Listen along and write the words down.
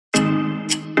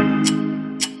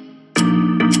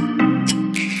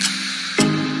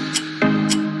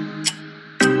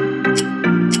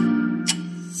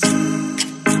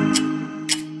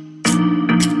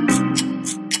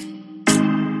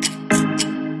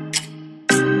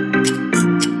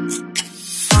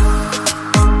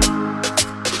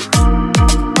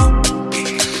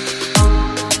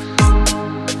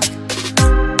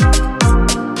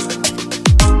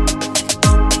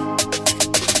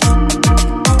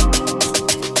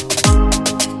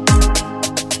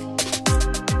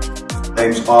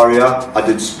name's Aria. I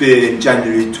did SPEAR in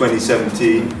January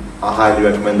 2017. I highly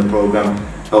recommend the program.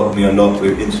 Helped me a lot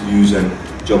with interviews and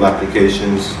job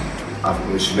applications,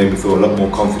 which made me feel a lot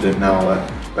more confident now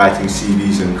at writing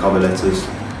CVs and cover letters.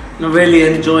 I really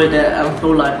enjoyed it and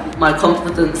feel like my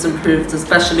confidence improved,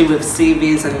 especially with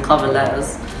CVs and cover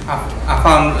letters. I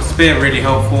found SPEAR really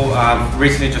helpful. I've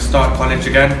recently just started college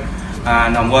again,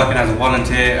 and I'm working as a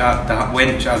volunteer at the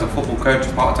Winch as a football coach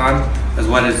part-time, as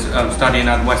well as studying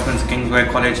at Westminster Kingsway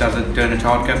College doing a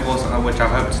childcare course, which I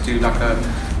hope to do like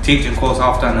a teaching course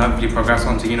after and hopefully progress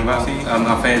on to university.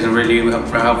 I think it's a really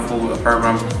helpful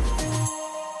program.